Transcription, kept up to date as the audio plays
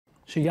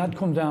So you had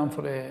come down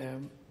for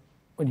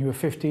when you were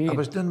 15? I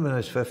was done when I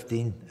was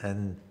 15,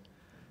 and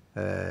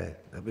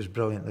it was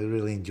brilliant. I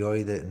really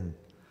enjoyed it, and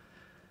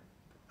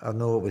I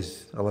know it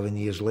was 11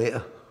 years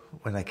later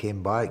when I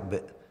came back,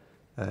 but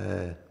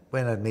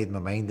when I'd made my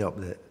mind up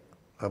that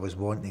I was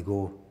wanting to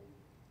go,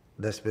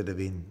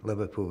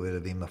 Liverpool would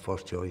have been my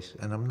first choice.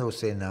 And I'm not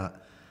saying that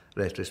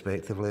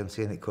retrospectively, I'm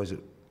saying it because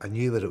I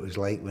knew what it was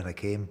like when I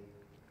came.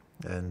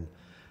 And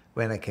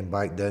when I came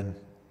back down,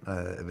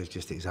 it was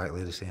just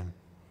exactly the same.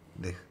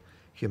 The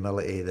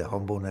humility, the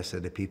humbleness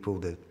of the people,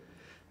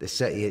 the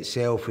city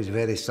itself was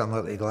very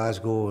similar to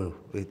Glasgow,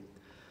 with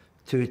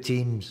two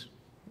teams,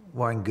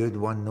 one good,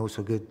 one not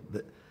so good.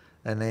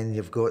 And then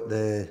you've got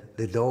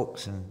the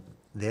docks and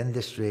the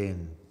industry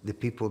and the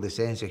people, the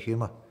sense of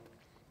humour.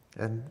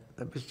 And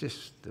it was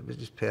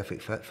just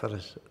perfect fit for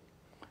us.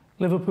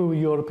 Liverpool were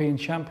European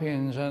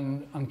champions,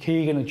 and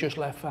Keegan had just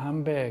left for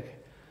Hamburg.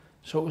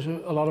 So it was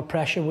a lot of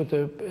pressure with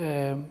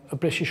a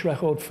British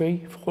record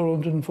fee,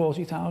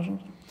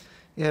 440,000.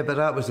 Yeah, but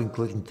that was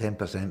including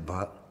 10%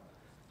 VAT.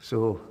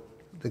 So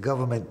the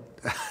government,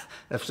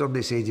 if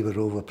somebody said you were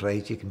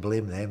overpriced, you can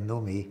blame them,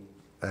 not me.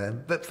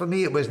 But for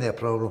me, it wasn't a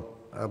problem.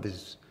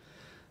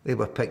 They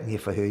were picking you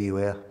for who you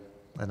were,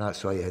 and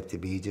that's all you had to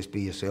be. Just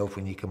be yourself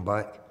when you come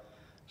back.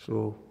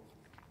 So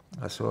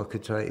that's all I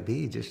could try to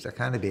be. I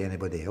can't be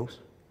anybody else.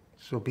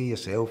 So be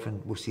yourself,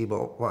 and we'll see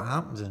what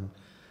happens. And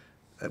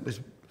it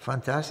was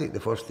fantastic the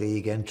first day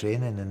you get in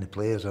training, and the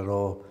players are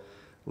all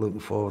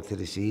looking forward to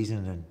the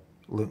season and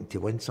looking to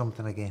win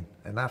something again.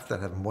 And after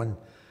having won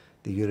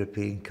the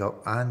European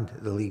Cup and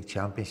the League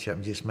Championship,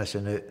 and just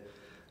missing out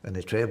on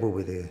the treble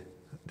with the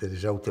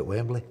result at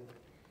Wembley,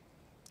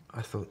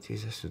 I thought,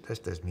 Jesus, this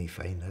does me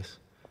fine, this.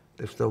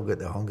 They've still got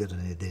the hunger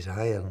and the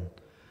desire, and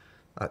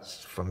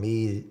that's, for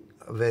me,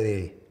 a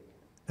very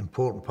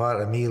important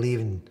part of me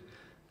leaving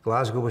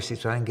Glasgow was to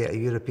try and get a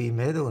European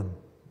medal, and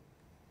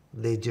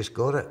they just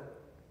got it.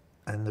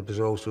 And there was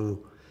also,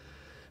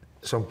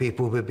 some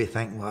people would be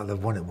thinking, well,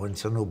 they've won it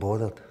once, they're no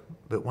bothered.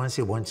 But once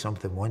they won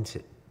something once,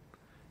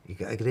 you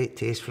get a great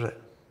taste for it.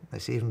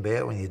 It's even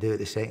better when you do it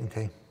the second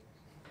time.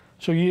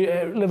 So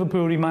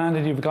Liverpool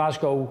reminded you of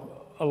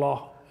Glasgow a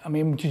lot. I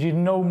mean, did you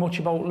know much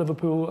about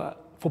Liverpool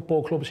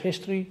Football Club's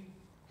history?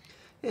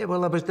 Yeah,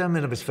 well, I was down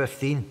when I was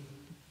 15,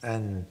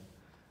 and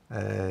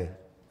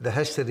the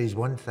history is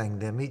one thing.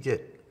 The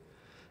immediate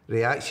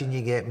reaction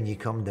you get when you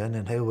come down,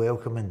 and how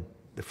welcoming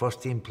the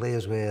first team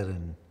players were,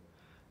 and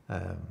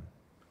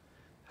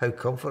how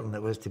comforting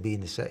it was to be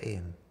in the city,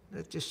 and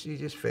you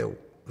just felt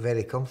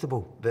very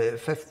comfortable. But at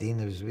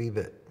 15, I was a wee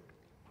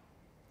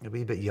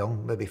bit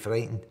young, maybe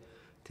frightened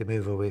to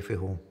move away from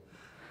home.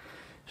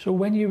 So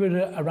when you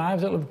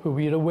arrived at Liverpool,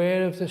 were you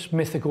aware of this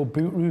mythical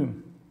boot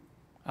room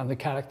and the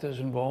characters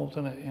involved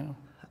in it, you know?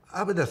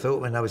 I would have thought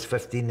when I was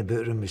 15 the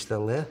boot room was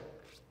still there.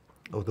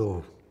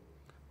 Although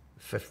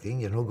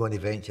 15, you're not going to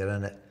venture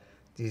in it.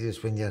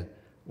 Jesus, when you're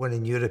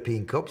winning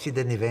European Cups, you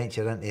didn't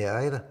venture into it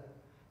either.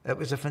 It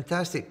was a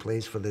fantastic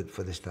place for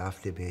the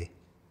staff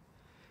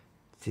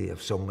to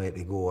have somewhere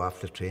to go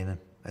after training,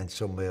 and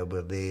somewhere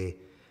where they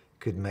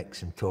could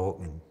mix and talk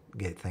and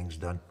get things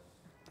done.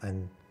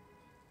 And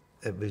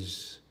it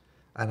was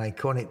an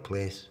iconic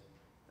place.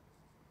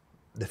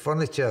 The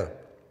furniture,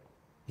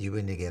 you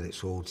wouldn't get it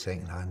sold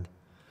second hand,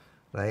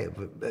 right?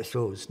 But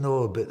so it's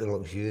not about the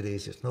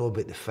luxuries, it's not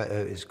about the fit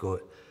out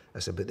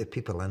it's about the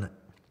people in it.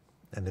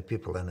 And the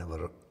people in it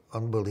were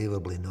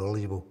unbelievably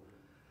knowledgeable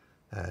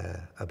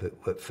about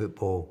what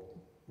football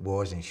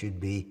was and should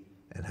be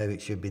and how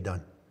it should be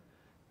done.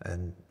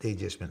 And they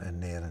just went in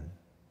there, and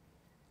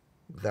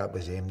that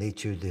was them. They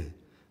chewed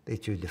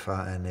the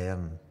fat in there,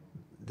 and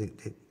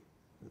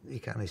you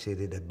can't say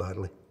they did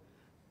badly,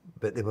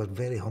 but they were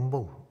very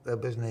humble. There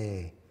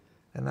wasn't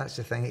and that's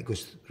the thing, it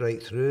goes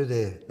right through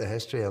the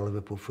history of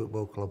Liverpool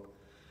Football Club,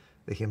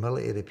 the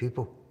humility of the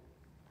people.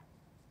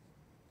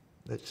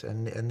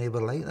 And they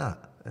were like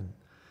that, and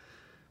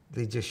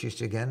they just used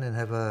to get in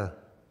and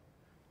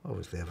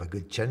obviously have a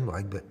good chin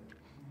wag, but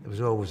there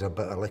was always a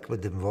bit of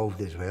liquid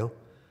involved as well.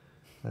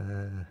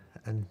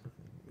 And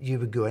you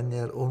would go in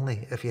there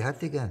only if you had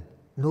to go in.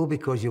 No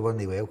because you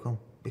weren't welcome,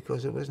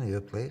 because it wasn't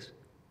your place.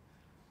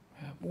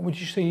 Yeah. Would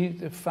you say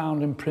the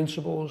founding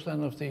principles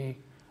then of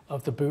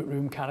the boot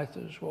room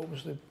characters? What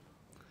was the?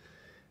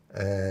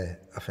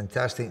 A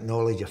fantastic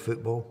knowledge of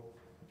football,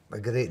 a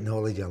great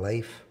knowledge of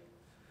life,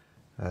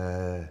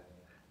 a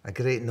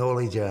great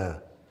knowledge of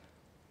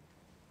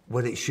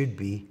what it should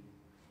be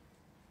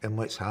and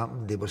what's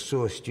happened. They were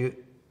so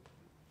astute,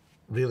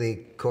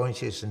 really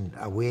conscious and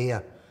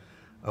aware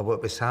of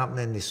what was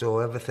happening. They saw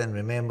everything,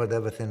 remembered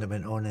everything that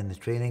went on in the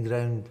training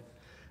ground.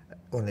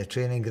 On the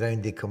training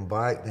ground, they come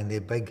back and they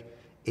big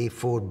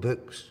A4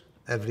 books.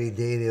 Every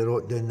day they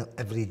wrote down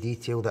every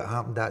detail that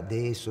happened that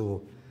day.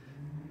 So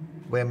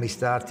when we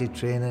started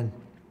training,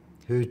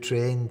 who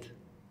trained,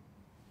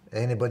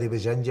 anybody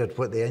was injured,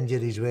 what the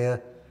injuries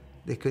were,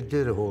 they could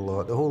do the whole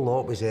lot. The whole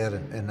lot was there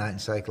in that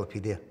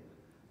encyclopedia.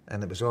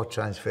 And it was all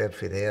transferred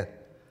from there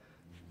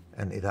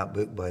into that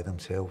book by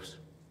themselves.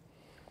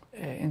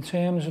 In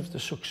terms of the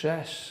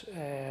success,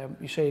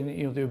 you're saying that,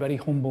 you know, they were very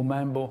humble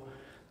men, but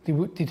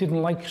they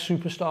didn't like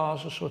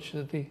superstars as such,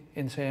 did they?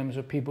 In terms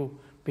of people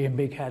being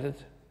big-headed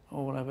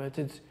or whatever.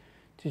 Did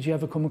you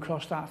ever come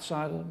across that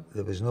side of them?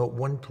 There was not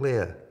one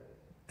player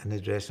in the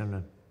dressing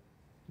room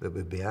that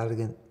would be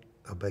arrogant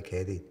or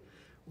big-headed.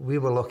 We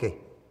were lucky.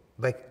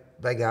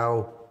 Big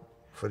Al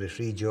for the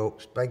three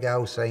jocks. Big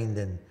Al signed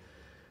in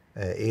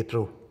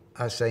April.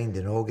 I signed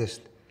in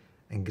August,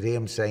 and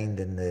Graham signed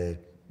in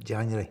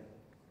January.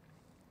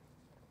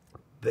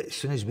 But as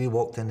soon as we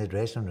walked in the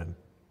dressing room,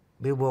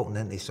 we walked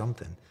into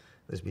something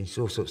that's been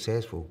so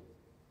successful,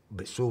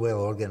 but so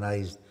well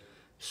organised,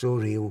 so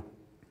real,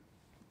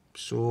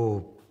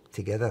 so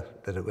together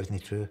that it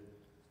wasn't true.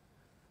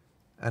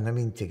 And I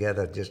mean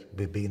together, just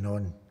by being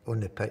on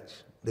the pitch,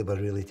 they were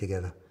really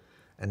together.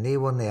 And they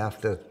weren't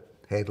after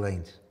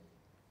headlines,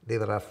 they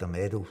were after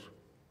medals.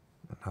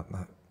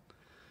 That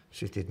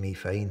suited me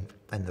fine.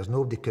 And there's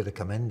nobody could have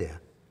come in there,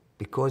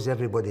 because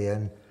everybody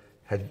in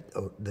had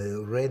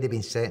already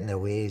been set in their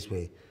ways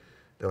with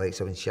the likes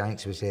of when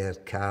Shanks was there,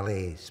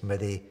 Carly,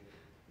 Smitty,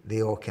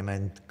 they all came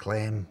in,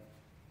 Clem,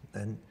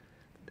 and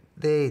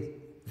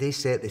they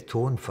set the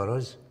tone for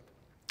us.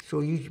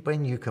 So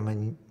when you come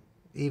in,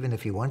 even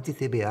if you wanted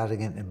to be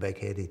arrogant and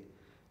big-headed,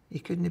 you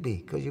couldn't be,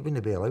 because you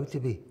wouldn't be allowed to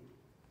be.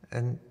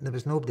 And there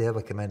was nobody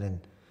ever come in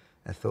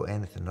and thought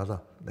anything other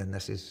than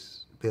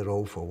we're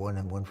all for one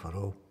and one for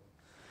all.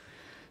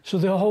 So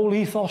the whole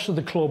ethos of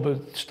the club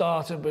had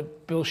started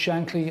with Bill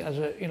Shankly as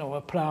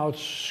a proud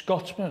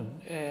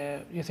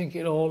Scotsman. You think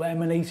it all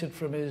emanated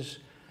from his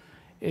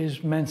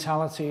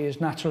mentality, his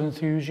natural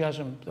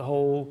enthusiasm, the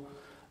whole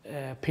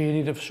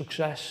period of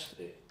success?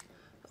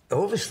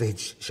 Obviously,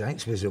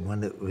 Shanks was the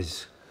one that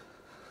was.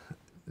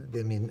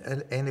 I mean,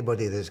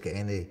 anybody that's got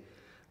any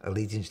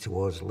allegiance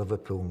towards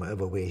Liverpool in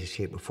whatever way,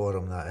 shape or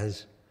form that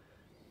is,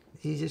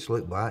 he just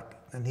looked back,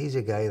 and he's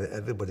a guy that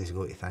everybody's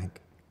got to thank.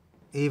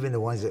 Even the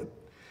ones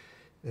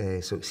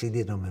that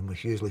succeeded him and was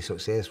hugely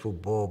successful,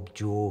 Bob,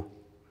 Joe,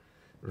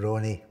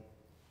 Ronnie,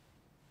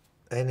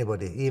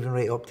 anybody, even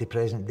right up to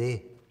present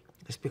day.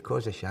 It's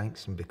because of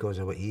Shanks and because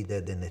of what he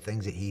did and the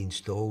things that he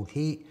installed.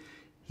 He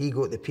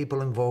got the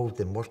people involved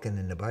in working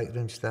in the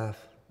backroom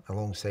staff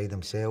alongside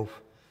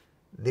himself.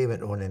 They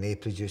went on and they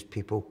produced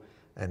people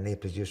and they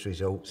produced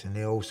results, and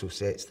they also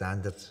set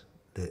standards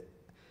that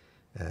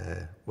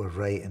were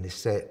right, and they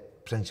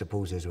set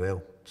principles as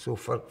well. So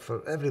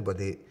for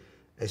everybody,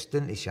 it's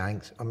down to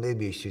Shanks, or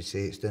maybe you should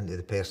say it's down to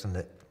the person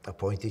that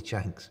appointed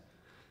Shanks,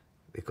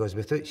 because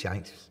without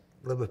Shanks,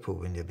 Liverpool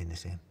wouldn't have been the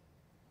same.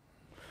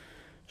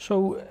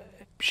 So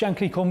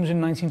Shankly comes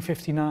in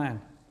 1959.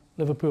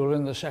 Liverpool are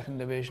in the second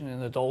division, in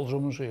the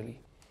doldrums really.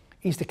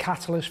 He's the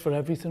catalyst for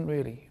everything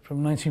really,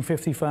 from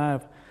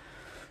 1955.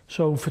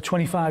 So for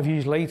 25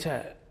 years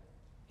later,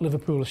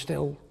 Liverpool are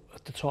still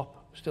at the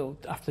top, still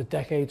after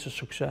decades of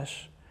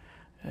success.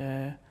 Do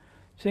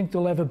you think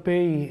there'll ever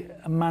be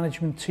a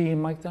management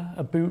team like that,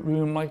 a boot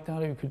room like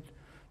that, who could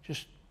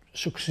just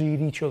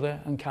succeed each other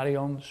and carry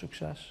on the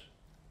success?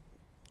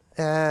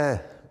 I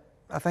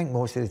think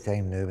most of the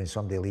time now when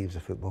somebody leaves a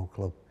football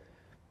club,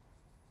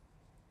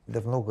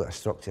 they've not got a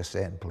structure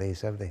set in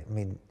place, have they? I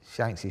mean,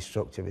 Shanks'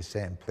 structure was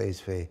set in place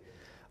for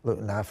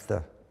looking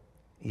after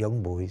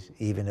young boys,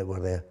 even that were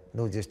there,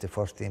 not just the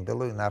first team, but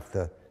looking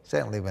after,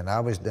 certainly when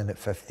I was down at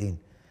 15,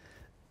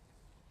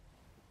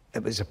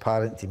 it was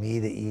apparent to me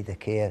that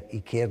he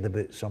cared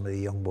about some of the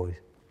young boys.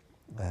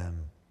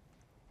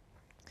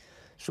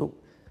 So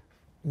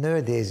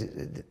nowadays,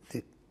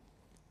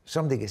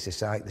 somebody gets the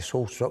sack, this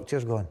whole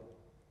structure's gone.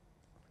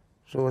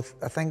 So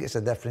I think it's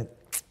a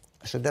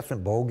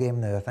different ball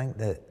game now. I think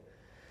that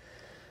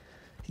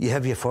you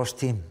have your first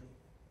team,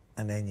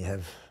 and then you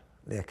have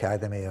the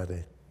academy or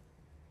the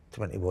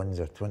 21s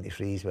or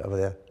 23s, whatever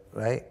they're,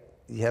 right?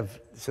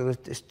 So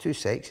there's two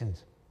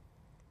sections,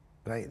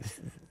 right?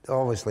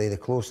 Obviously, the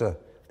closer,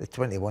 the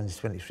 21s,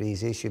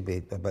 23s, they should be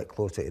a bit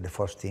closer to the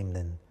first team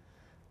than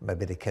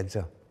maybe the kids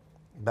are.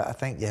 But I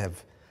think you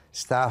have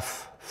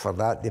staff for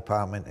that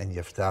department and you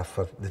have staff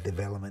for the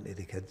development of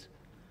the kids.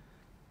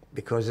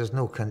 Because there's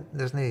no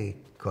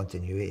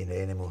continuity in it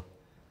anymore.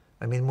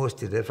 I mean,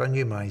 if a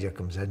new manager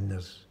comes in,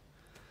 there's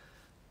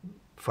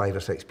 5 or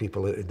 6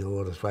 people out the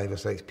door, there's 5 or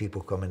 6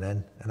 people coming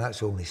in, and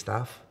that's only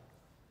staff.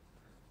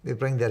 They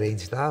bring their own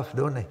staff,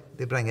 don't they?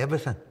 They bring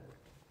everything,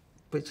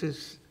 which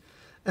is,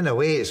 in a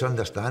way, it's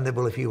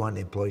understandable. If you want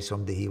to employ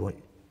somebody, you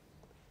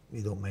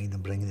don't mind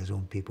them bringing his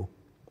own people.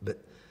 But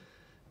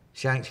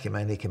Shanks came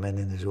in, he came in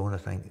his own, I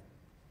think.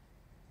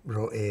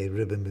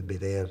 Ruben would be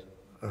there,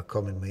 or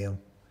coming with him,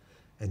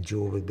 and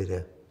Joe would be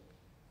there.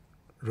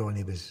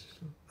 Ronnie was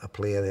a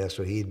player there,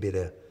 so he'd be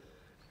there.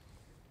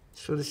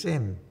 So the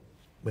same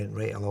went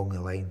right along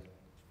the line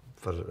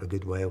for a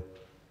good while.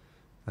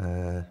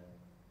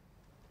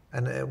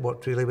 And it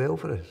worked really well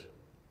for us.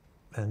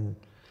 And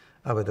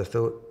I would have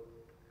thought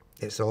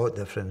it's a lot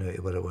different now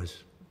to what it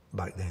was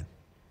back then.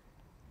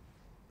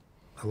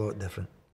 A lot different.